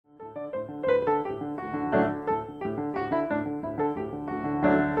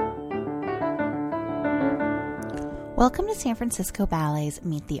Welcome to San Francisco Ballet's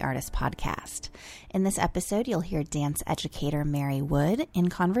Meet the Artist podcast. In this episode, you'll hear dance educator Mary Wood in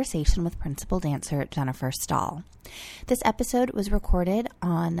conversation with principal dancer Jennifer Stahl. This episode was recorded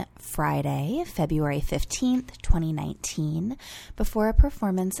on Friday, February 15th, 2019, before a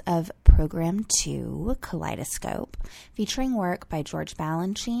performance of Program 2, Kaleidoscope, featuring work by George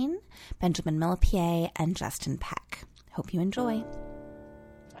Balanchine, Benjamin Millepied, and Justin Peck. Hope you enjoy.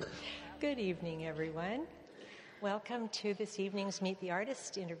 Good evening, everyone. Welcome to this evening's Meet the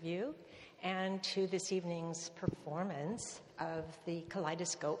Artist interview and to this evening's performance of the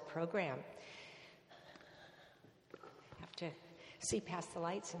Kaleidoscope program. Have to see past the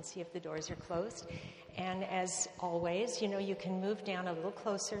lights and see if the doors are closed. And as always, you can move down a little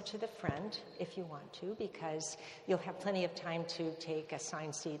closer to the front if you want to, because you'll have plenty of time to take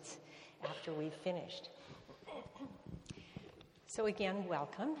assigned seats after we've finished. So again,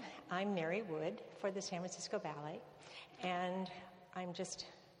 welcome. I'm Mary Wood for the San Francisco Ballet, and I'm just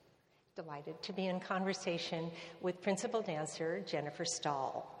delighted to be in conversation with principal dancer Jennifer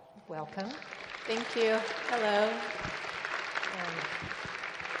Stahl. Welcome. Thank you. Hello. And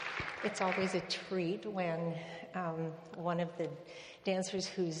it's always a treat when one of the dancers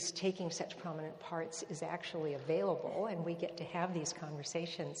who's taking such prominent parts is actually available, and we get to have these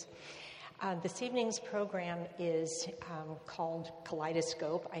conversations. This evening's program is called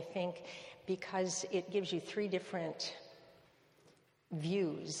Kaleidoscope, I think, because it gives you three different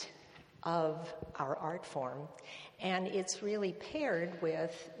views of our art form. And it's really paired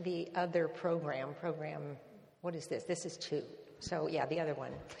with the other program, what is this? This is 2. So, yeah, the other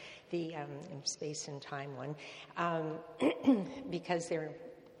one, the space and time one, because they're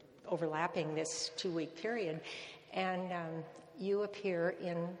overlapping this 2-week period. And you appear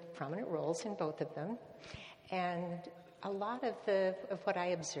in prominent roles in both of them, and a lot of what I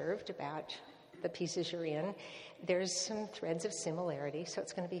observed about the pieces you're in, there's some threads of similarity, so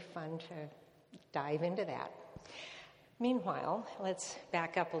it's going to be fun to dive into that. Meanwhile, let's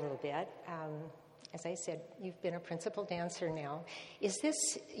back up a little bit. As I said, you've been a principal dancer now. Is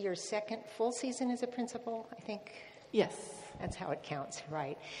this your second full season as a principal, I think? Yes. That's how it counts,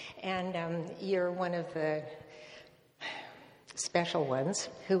 right. And you're one of the special ones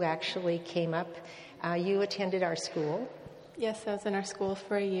who actually came up. You attended our school. Yes, I was in our school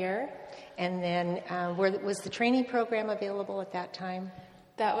for a year. And then was the training program available at that time?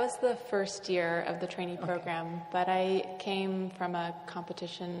 That was the first year of the trainee program, but I came from a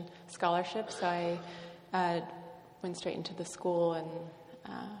competition scholarship, so I went straight into the school, and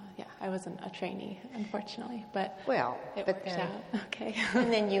I wasn't a trainee, unfortunately, but it worked out. Okay.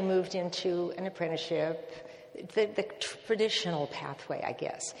 And then you moved into an apprenticeship, the traditional pathway, I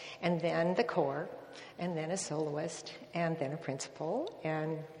guess, and then the corps, and then a soloist, and then a principal,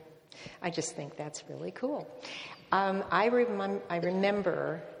 and I just think that's really cool. I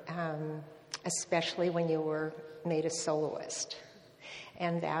remember, especially when you were made a soloist,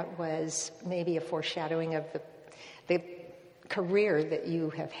 and that was maybe a foreshadowing of the career that you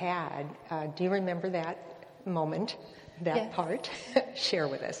have had. Do you remember that moment, that Yes. part? Share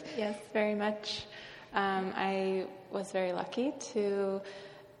with us. Yes, very much. I was very lucky to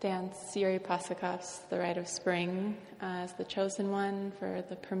dance Yuri Pasakov's The Rite of Spring as the chosen one for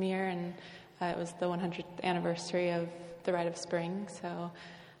the premiere, and it was the 100th anniversary of The Rite of Spring, so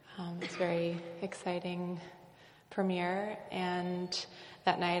it's a very exciting premiere. And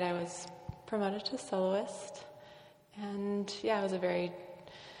that night I was promoted to soloist, and it was a very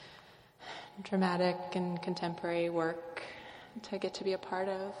dramatic and contemporary work to get to be a part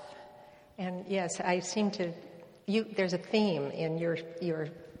of. And yes, I seem to. There's a theme in your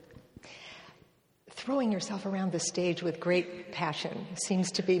throwing yourself around the stage with great passion.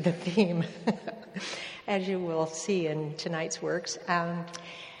 Seems to be the theme, as you will see in tonight's works.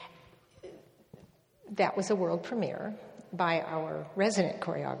 That was a world premiere by our resident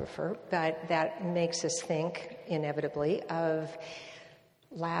choreographer, but that makes us think inevitably of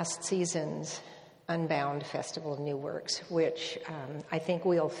last season's Unbound Festival of New Works, which I think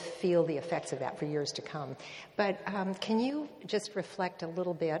we'll feel the effects of that for years to come. But can you just reflect a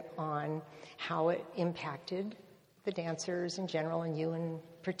little bit on how it impacted the dancers in general and you in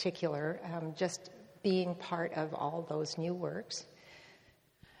particular, just being part of all those new works?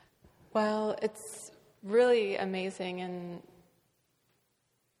 Well, it's really amazing and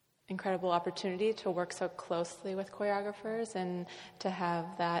incredible opportunity to work so closely with choreographers and to have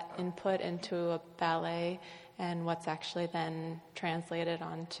that input into a ballet and what's actually then translated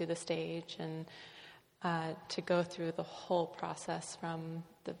onto the stage, and to go through the whole process from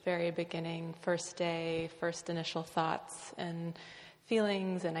the very beginning, first day, first initial thoughts, and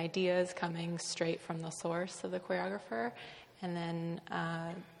feelings and ideas coming straight from the source of the choreographer. And then,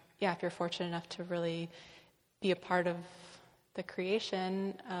 if you're fortunate enough to really be a part of the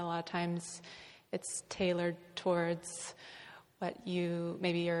creation, a lot of times it's tailored towards what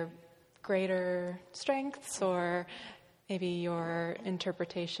maybe your greater strengths, or maybe your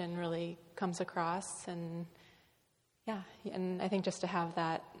interpretation really comes across. And I think just to have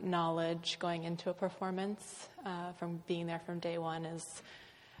that knowledge going into a performance, from being there from day one, is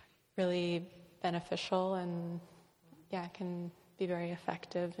really beneficial, and can be very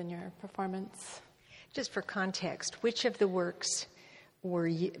effective in your performance. Just for context, which of the works were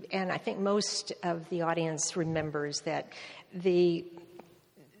you, and I think most of the audience remembers that the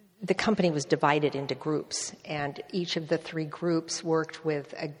company was divided into groups, and each of the three groups worked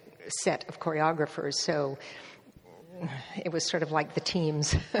with a set of choreographers, so it was sort of like the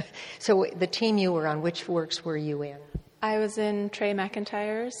teams. So the team you were on, which works were you in? I was in Trey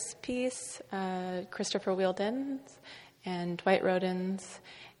McIntyre's piece, Christopher Wheeldon's, and Dwight Roden's,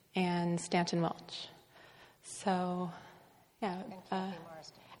 and Stanton Welch. So,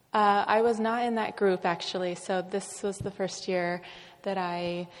 I was not in that group, actually. So this was the first year that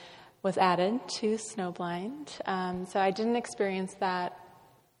I was added to Snowblind. So I didn't experience that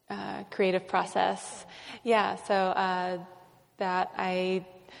creative process. That I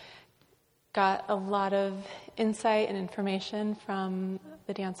got a lot of insight and information from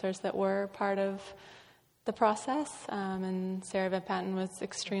the dancers that were part of the process, and Sarah Van Patten was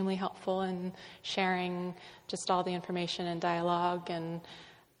extremely helpful in sharing just all the information and dialogue and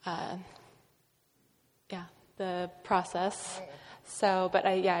the process. So, but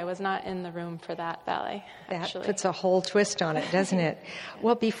I was not in the room for that ballet, actually. That puts a whole twist on it, doesn't it?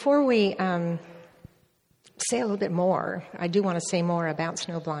 Well, before we say a little bit more, I do want to say more about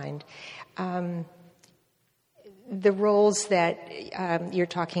Snowblind. The roles that you're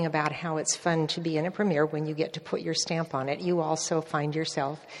talking about, how it's fun to be in a premiere when you get to put your stamp on it, you also find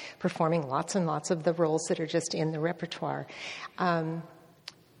yourself performing lots and lots of the roles that are just in the repertoire.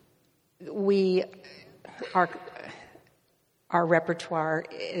 Our repertoire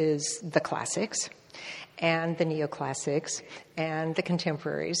is the classics and the neoclassics and the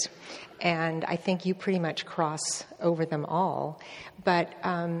contemporaries, and I think you pretty much cross over them all. But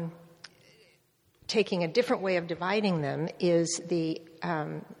taking a different way of dividing them is the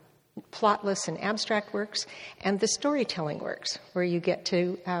plotless and abstract works and the storytelling works, where you get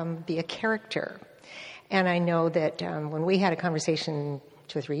to be a character. And I know that when we had a conversation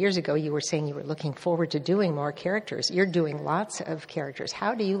 2 or 3 years ago, you were saying you were looking forward to doing more characters. You're doing lots of characters.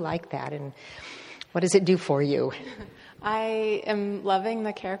 How do you like that, and what does it do for you? I am loving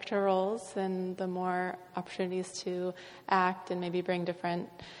the character roles and the more opportunities to act and maybe bring different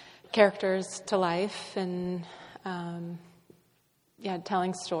characters to life, and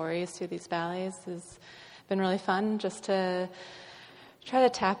telling stories through these ballets has been really fun, just to try to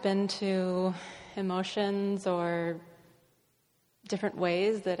tap into emotions or different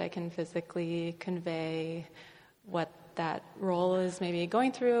ways that I can physically convey what that role is maybe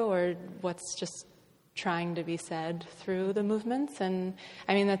going through, or what's just trying to be said through the movements. And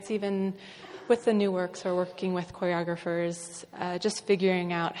I mean, that's even with the new works or working with choreographers, just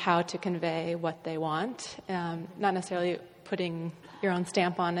figuring out how to convey what they want, not necessarily putting your own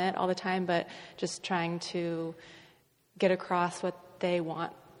stamp on it all the time, but just trying to get across what they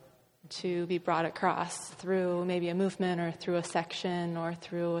want to be brought across through maybe a movement or through a section or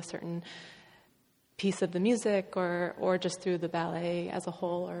through a certain piece of the music or just through the ballet as a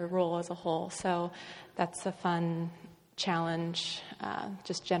whole or role as a whole. So that's a fun challenge,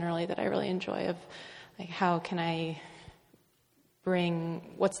 just generally, that I really enjoy, of like, how can I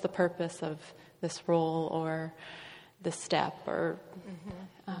what's the purpose of this role or this step, or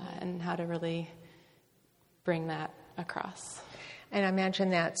and how to really bring that across. And I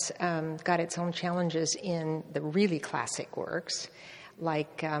imagine that's got its own challenges in the really classic works,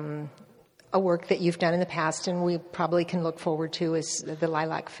 like a work that you've done in the past and we probably can look forward to is The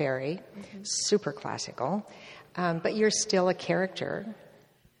Lilac Fairy, super classical, but you're still a character.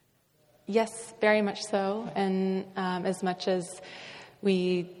 Yes, very much so. And as much as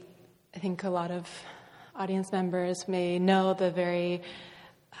I think a lot of audience members may know the very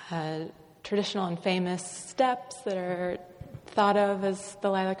traditional and famous steps that are thought of as the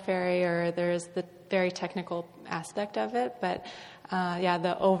Lilac Fairy, or there's the very technical aspect of it, but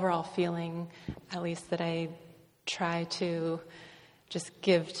the overall feeling, at least, that I try to just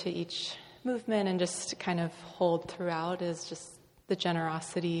give to each movement and just kind of hold throughout is just the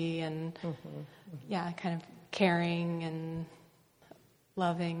generosity and kind of caring and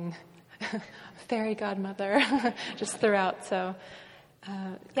loving fairy godmother just throughout. So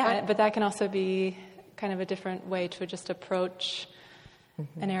But that can also be kind of a different way to just approach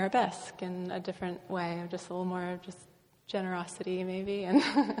an arabesque in a different way, just a little more just generosity maybe. And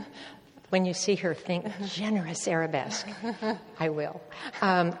when you see her, think generous arabesque. I will.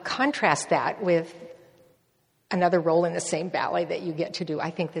 Contrast that with another role in the same ballet that you get to do.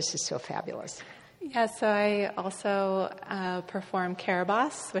 I think this is so fabulous. Yeah, so I also perform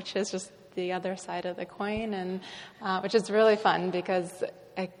Karabas, which is just the other side of the coin, and which is really fun because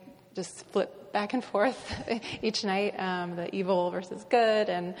I just flip back and forth each night, the evil versus good,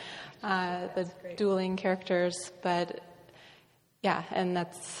 and the dueling characters. But yeah, and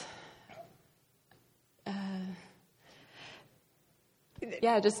that's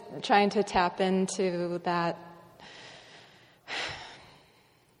just trying to tap into that,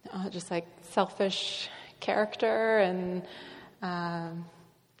 just like selfish character and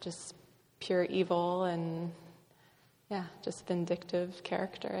just pure evil and just vindictive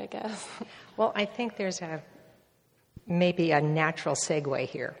character, I guess. Well, I think there's maybe a natural segue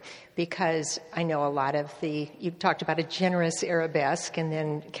here, because I know a lot of you talked about a generous arabesque, and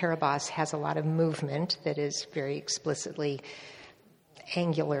then Karabas has a lot of movement that is very explicitly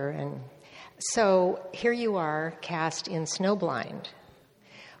angular. And so here you are cast in Snowblind,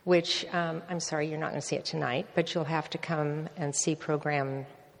 which, I'm sorry, you're not going to see it tonight, but you'll have to come and see program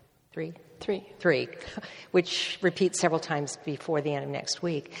 3, which repeats several times before the end of next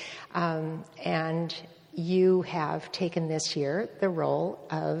week. And you have taken this year the role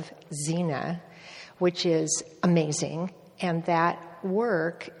of Xena, which is amazing. And that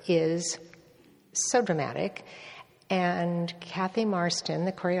work is so dramatic. And Kathy Marston,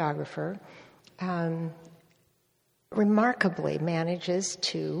 the choreographer, remarkably manages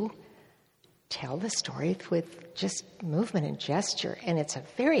to tell the story with just movement and gesture, and it's a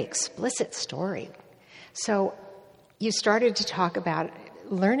very explicit story. So you started to talk about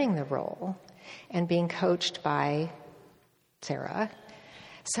learning the role and being coached by Sarah.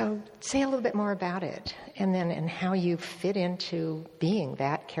 So say a little bit more about it, and how you fit into being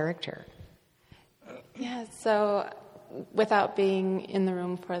that character. Yeah, so without being in the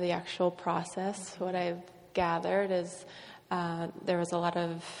room for the actual process, what I've gathered is there was a lot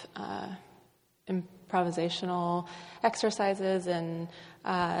of improvisational exercises and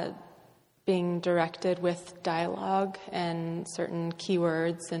being directed with dialogue and certain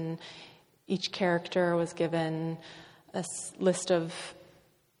keywords, and each character was given a list of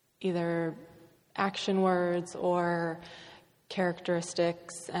either action words or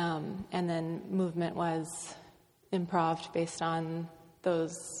characteristics, and then movement was improv'd based on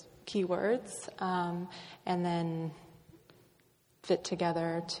those keywords, and then fit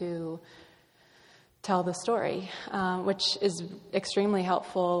together to tell the story, which is extremely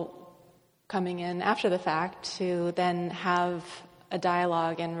helpful coming in after the fact to then have a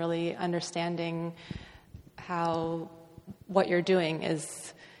dialogue and really understanding how what you're doing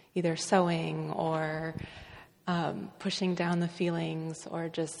is either sewing or pushing down the feelings, or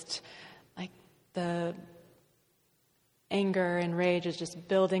just like the anger and rage is just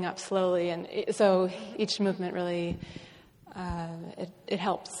building up slowly, and so each movement really it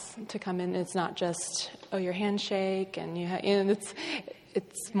helps to come in. It's not just your handshake, and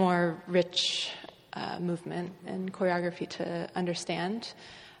it's more rich movement and choreography to understand.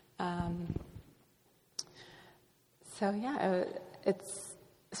 It's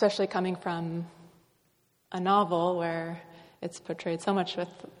especially coming from a novel where it's portrayed so much with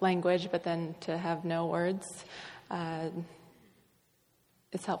language, but then to have no words.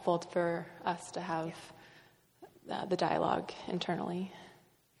 It's helpful for us to have the dialogue internally.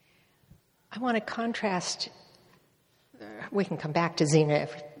 I want to contrast, we can come back to Xena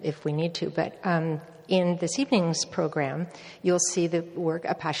if we need to, but in this evening's program, you'll see the work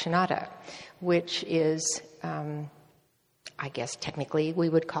Appassionata, which is, I guess technically we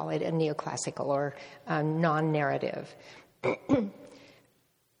would call it a neoclassical or non-narrative.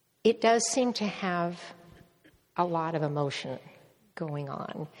 It does seem to have a lot of emotion going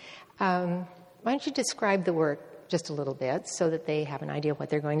on. Why don't you describe the work just a little bit so that they have an idea of what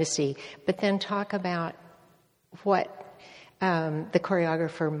they're going to see, but then talk about what the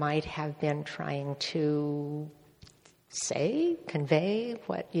choreographer might have been trying to say, convey.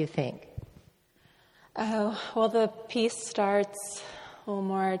 What do you think? Well, the piece starts a little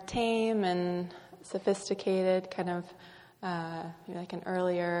more tame and sophisticated, kind of like an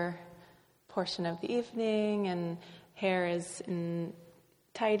earlier portion of the evening, and hair is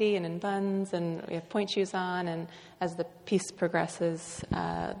tidy and in buns, and we have point shoes on, and as the piece progresses,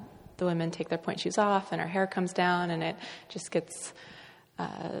 the women take their point shoes off and our hair comes down, and it just gets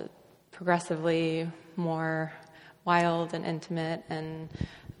progressively more wild and intimate and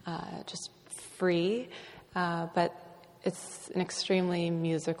just free, but it's an extremely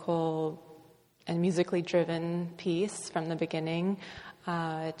musical and musically driven piece from the beginning.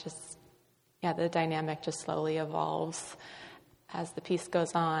 The dynamic just slowly evolves as the piece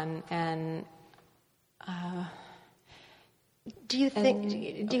goes on. And do you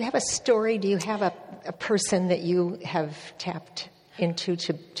have a story? Do you have a person that you have tapped into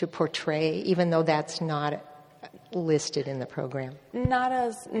to portray, even though that's not listed in the program? Not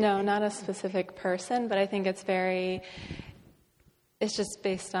a specific person, but I think it's just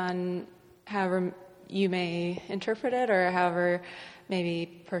based on however you may interpret it, or however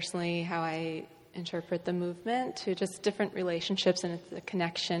maybe personally how I interpret the movement, to just different relationships and the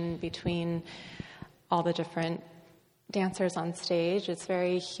connection between all the different dancers on stage. It's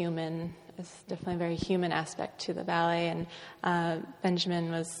very human. It's definitely a very human aspect to the ballet, and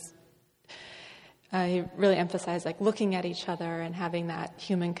Benjamin he really emphasized like looking at each other and having that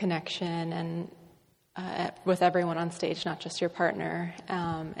human connection, and with everyone on stage, not just your partner,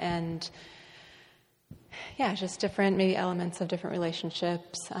 and just different maybe elements of different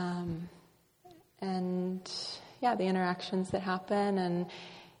relationships, and the interactions that happen. And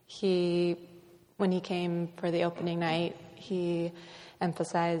when he came for the opening night, he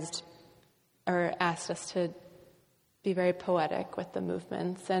emphasized or asked us to be very poetic with the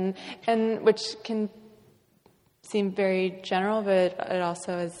movements, and which can seem very general, but it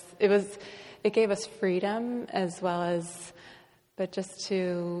also it gave us freedom as well as, but just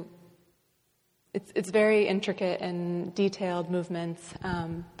to, it's very intricate and detailed movements,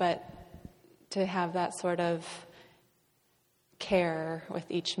 but to have that sort of care with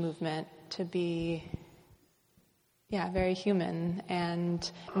each movement, to be very human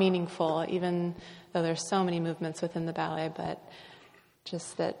and meaningful, even though there's so many movements within the ballet, but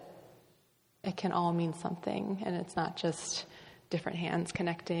just that it can all mean something, and it's not just different hands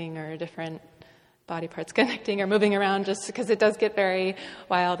connecting or different body parts connecting or moving around, just because it does get very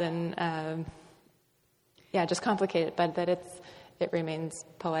wild and just complicated, but that it remains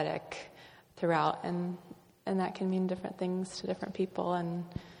poetic throughout, and that can mean different things to different people and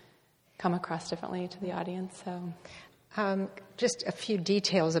come across differently to the audience. So, just a few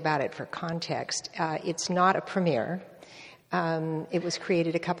details about it for context. It's not a premiere. It was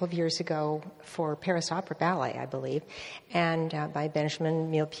created a couple of years ago for Paris Opera Ballet, I believe, and by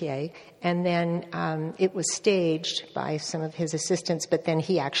Benjamin Millepied. And then it was staged by some of his assistants, but then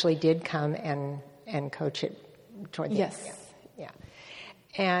he actually did come and coach it toward the end. Yeah.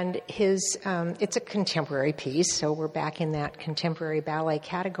 And it's a contemporary piece, so we're back in that contemporary ballet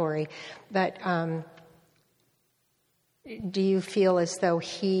category. But do you feel as though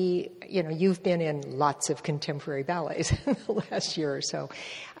you've been in lots of contemporary ballets in the last year or so.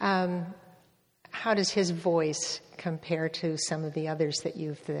 How does his voice compare to some of the others that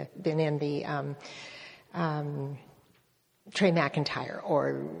you've been in, the Trey McIntyre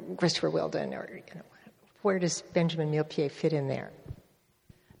or Christopher Wheeldon, or where does Benjamin Millepied fit in there?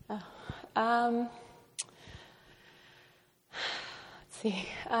 Let's see.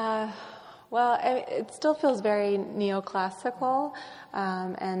 It still feels very neoclassical,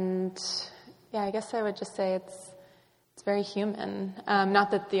 and I guess I would just say it's very human.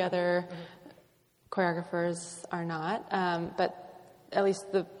 Not that the other choreographers are not, but at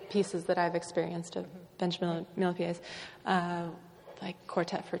least the pieces that I've experienced of Benjamin Millepied's, like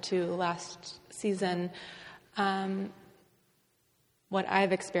Quartet for Two last season, what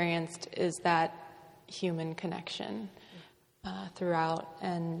I've experienced is that human connection throughout,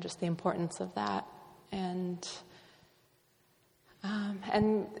 and just the importance of that, and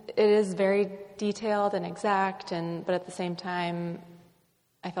it is very detailed and exact, but at the same time,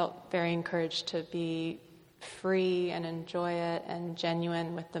 I felt very encouraged to be free and enjoy it and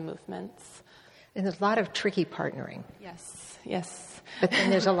genuine with the movements. And there's a lot of tricky partnering. Yes. But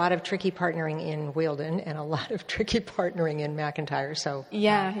then there's a lot of tricky partnering in Wheeldon and a lot of tricky partnering in McIntyre. So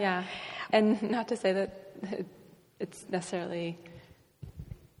yeah. And not to say that it's necessarily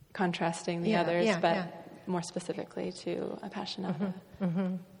contrasting the others, but more specifically to Appassionata.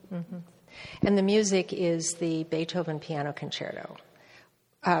 And the music is the Beethoven Piano Concerto,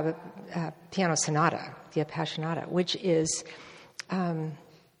 Piano Sonata, the Appassionata, which is,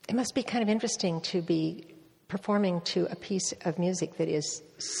 it must be kind of interesting to be performing to a piece of music that is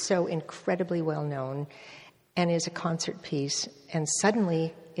so incredibly well known and is a concert piece, and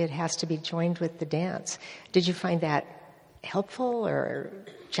suddenly it has to be joined with the dance. Did you find that helpful or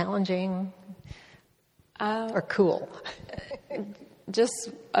challenging or cool? Just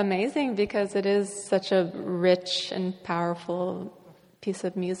amazing, because it is such a rich and powerful piece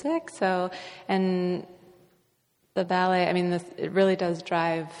of music. So, and the ballet, I mean, it really does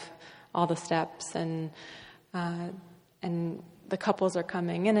drive all the steps, and the couples are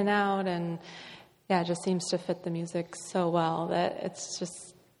coming in and out, and it just seems to fit the music so well that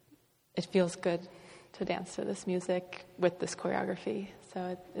it feels good to dance to this music with this choreography.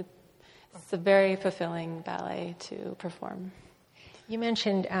 So it's a very fulfilling ballet to perform. You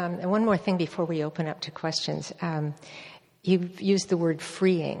mentioned, and one more thing before we open up to questions. You've used the word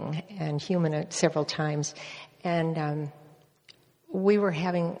freeing and human several times. And we were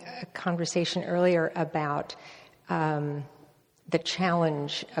having a conversation earlier about the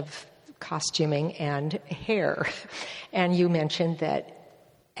challenge of costuming and hair. And you mentioned that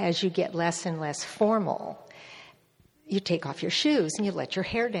as you get less and less formal, you take off your shoes and you let your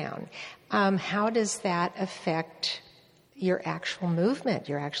hair down. How does that affect your actual movement,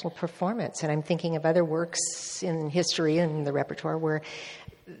 your actual performance? And I'm thinking of other works in history and the repertoire where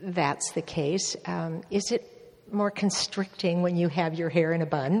that's the case. Is it more constricting when you have your hair in a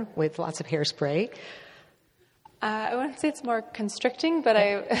bun with lots of hairspray? I wouldn't say it's more constricting, but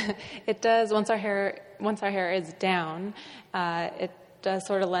it does. Once our hair is down, it does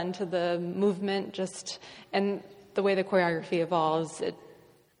sort of lend to the movement. And the way the choreography evolves, it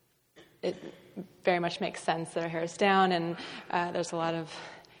very much makes sense that our hair is down, and there's a lot of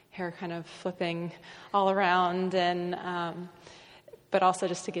hair kind of flipping all around, and but also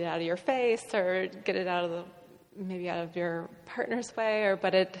just to get it out of your face or get it out of your partner's way,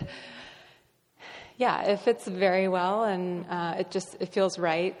 it fits very well, and it feels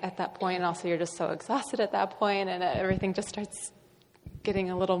right at that point, and also you're just so exhausted at that point, and everything just starts getting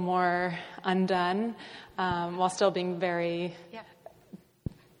a little more undone, while still being very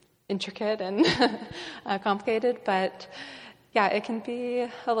intricate and complicated. But it can be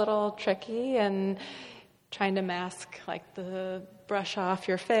a little tricky, and trying to mask like the brush off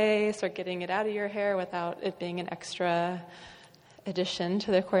your face or getting it out of your hair without it being an extra addition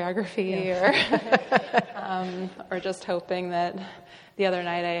to the choreography, or just hoping that the other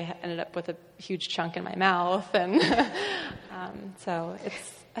night I ended up with a huge chunk in my mouth, and so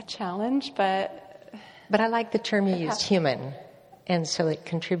it's a challenge, but I like the term you used, human, and so it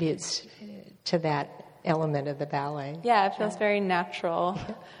contributes to that element of the ballet. Yeah, it feels very natural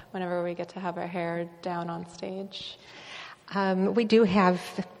whenever we get to have our hair down on stage. We do have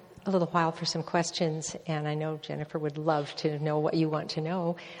a little while for some questions, and I know Jennifer would love to know what you want to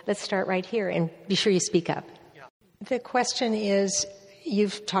know. Let's start right here, and be sure you speak up. Yeah. The question is,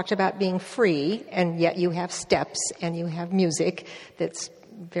 you've talked about being free, and yet you have steps and you have music that's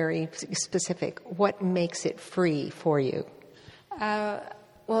very specific. What makes it free for you?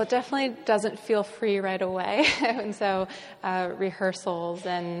 Well, it definitely doesn't feel free right away. And so rehearsals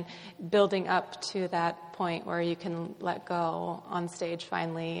and building up to that point where you can let go on stage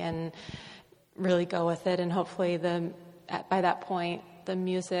finally and really go with it. And hopefully by that point, the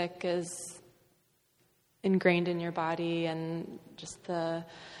music is ingrained in your body, and just the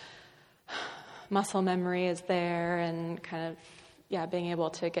muscle memory is there, and kind of, being able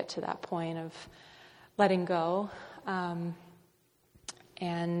to get to that point of letting go.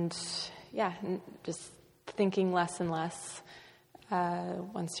 And just thinking less and less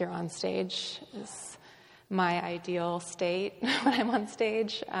once you're on stage is my ideal state when I'm on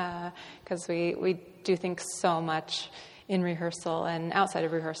stage, because we do think so much in rehearsal and outside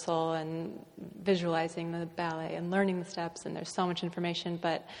of rehearsal, and visualizing the ballet and learning the steps, and there's so much information,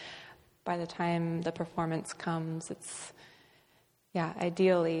 but by the time the performance comes, it's,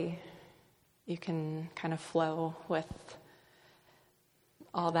 ideally you can kind of flow with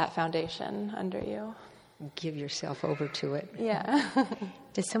all that foundation under you. Give yourself over to it. Yeah.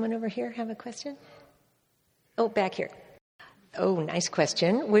 Does someone over here have a question? Oh, back here. Oh, nice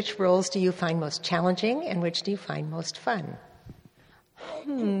question. Which roles do you find most challenging, and which do you find most fun?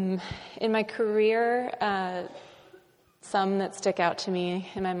 In my career, some that stick out to me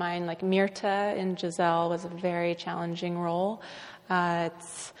in my mind, like Myrta in Giselle, was a very challenging role.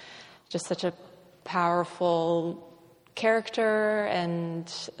 It's just such a powerful character, and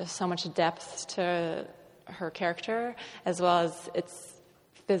so much depth to her character, as well as it's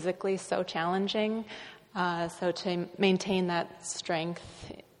physically so challenging. So to maintain that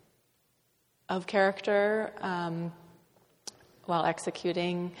strength of character while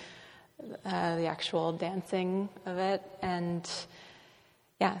executing the actual dancing of it, and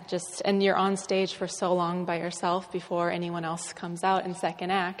and you're on stage for so long by yourself before anyone else comes out in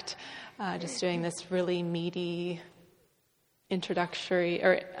second act, just doing this really meaty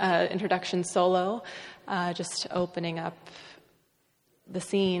introduction solo, just opening up the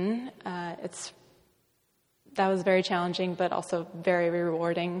scene. That was very challenging, but also very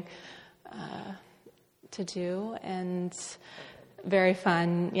rewarding to do, and very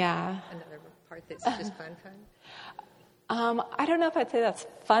fun, yeah. Another part that's just fun? I don't know if I'd say that's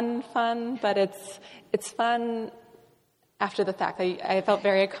fun, but it's fun after the fact. I felt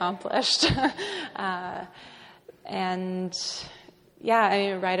very accomplished. And yeah, I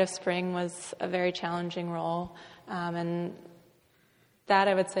mean, Rite of Spring was a very challenging role. And that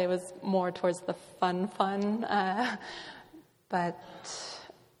I would say was more towards the fun. But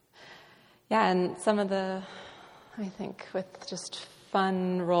yeah, and some of the, I think, with just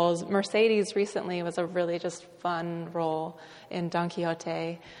fun roles. Mercedes recently was a really just fun role in Don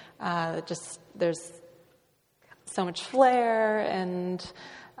Quixote. There's so much flair and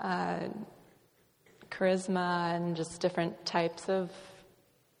charisma and just different types of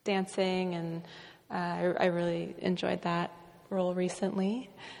dancing, and I really enjoyed that role recently.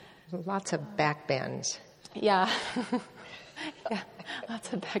 Lots of back bends. Yeah. Yeah,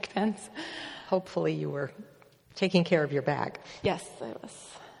 lots of back bends. Hopefully you were taking care of your back. Yes, I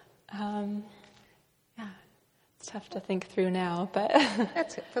was. Yeah, it's tough to think through now, but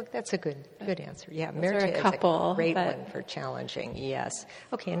that's a good answer. Yeah, Those are Merita a couple, is a great but... one for challenging. Yes.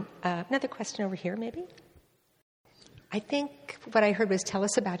 Okay, and another question over here, maybe. I think what I heard was tell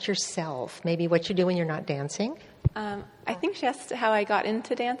us about yourself. Maybe what you do when you're not dancing. I think she asked how I got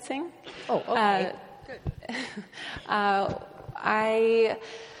into dancing. Oh, okay. Good. I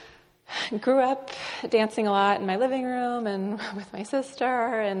grew up dancing a lot in my living room and with my sister,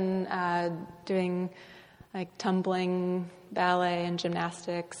 and doing like tumbling, ballet, and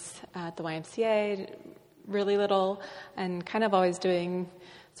gymnastics at the YMCA, really little, and kind of always doing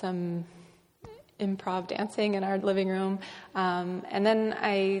some improv dancing in our living room. And then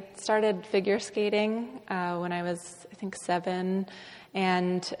I started figure skating when I was, I think, 7,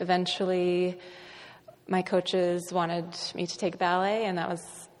 and eventually my coaches wanted me to take ballet, and that was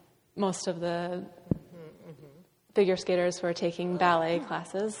most of the figure skaters were taking ballet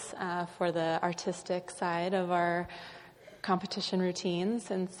classes for the artistic side of our competition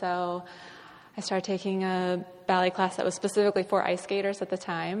routines. And so I started taking a ballet class that was specifically for ice skaters at the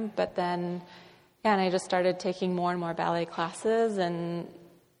time, but then, yeah, and I just started taking more and more ballet classes and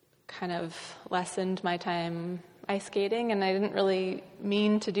kind of lessened my time ice skating, and I didn't really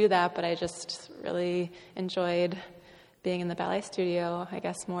mean to do that, but I just really enjoyed being in the ballet studio, I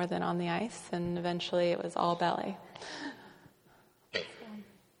guess, more than on the ice, and eventually it was all ballet.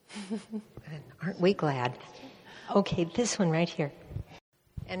 Aren't we glad? Okay, this one right here.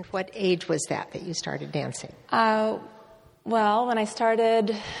 And what age was that you started dancing? Well, when I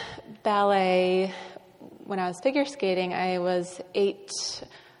started ballet, when I was figure skating, I was 8,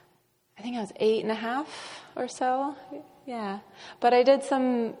 I think I was 8.5 or so, yeah. But I did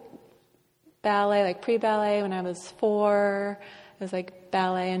some ballet, like pre-ballet, when I was 4. It was like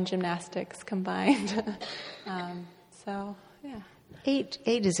ballet and gymnastics combined. So, yeah. 8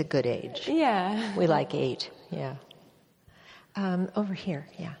 is a good age. Yeah. We like 8, yeah. Over here,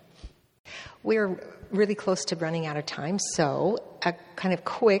 yeah. We're really close to running out of time, so a kind of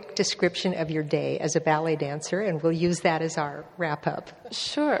quick description of your day as a ballet dancer, and we'll use that as our wrap-up.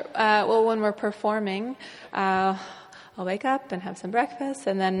 Sure. Well, when we're performing, I'll wake up and have some breakfast,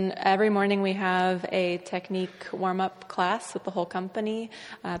 and then every morning we have a technique warm-up class with the whole company,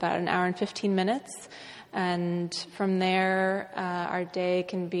 about an hour and 15 minutes. And from there, our day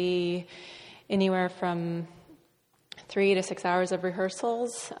can be anywhere from 3 to 6 hours of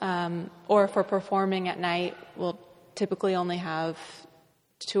rehearsals, or if we're performing at night, we'll typically only have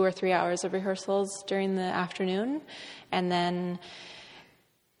 2 or 3 hours of rehearsals during the afternoon. And then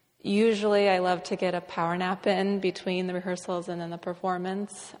usually I love to get a power nap in between the rehearsals and then the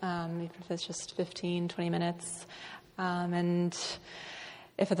performance, even if it's just 15, 20 minutes. And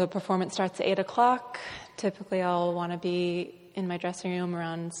if the performance starts at 8 o'clock, typically I'll want to be in my dressing room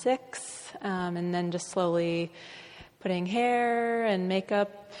around 6, and then just slowly putting hair and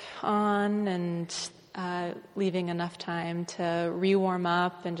makeup on and leaving enough time to re-warm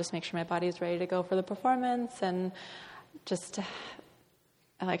up and just make sure my body's ready to go for the performance. And just,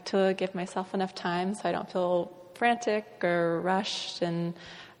 I like to give myself enough time so I don't feel frantic or rushed. And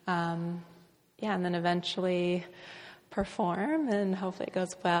and then eventually perform, and hopefully it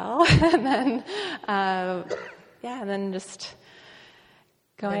goes well. And then, and then just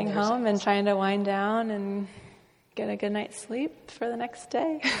going home and trying to wind down and get a good night's sleep for the next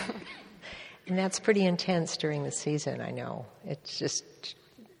day. And that's pretty intense during the season, I know. It's just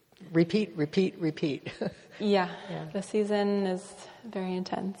repeat. Yeah, the season is very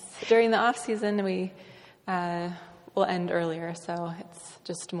intense. During the off season, we will end earlier, so it's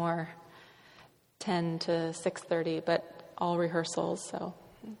just more 10 to 6:30, but all rehearsals. So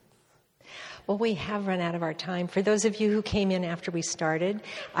Well, we have run out of our time. For those of you who came in after we started,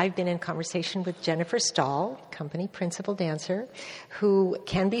 I've been in conversation with Jennifer Stahl, company principal dancer, who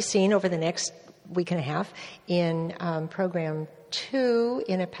can be seen over the next week and a half in Program 2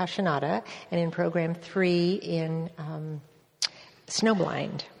 in Appassionata and in Program 3 in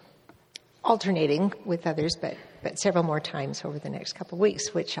Snowblind, alternating with others, but several more times over the next couple of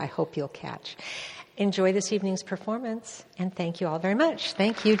weeks, which I hope you'll catch. Enjoy this evening's performance, and thank you all very much.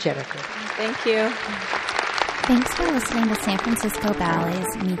 Thank you, Jennifer. Thank you. Thanks for listening to San Francisco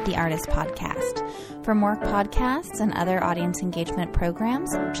Ballet's Meet the Artist podcast. For more podcasts and other audience engagement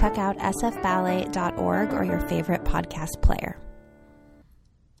programs, check out sfballet.org or your favorite podcast player.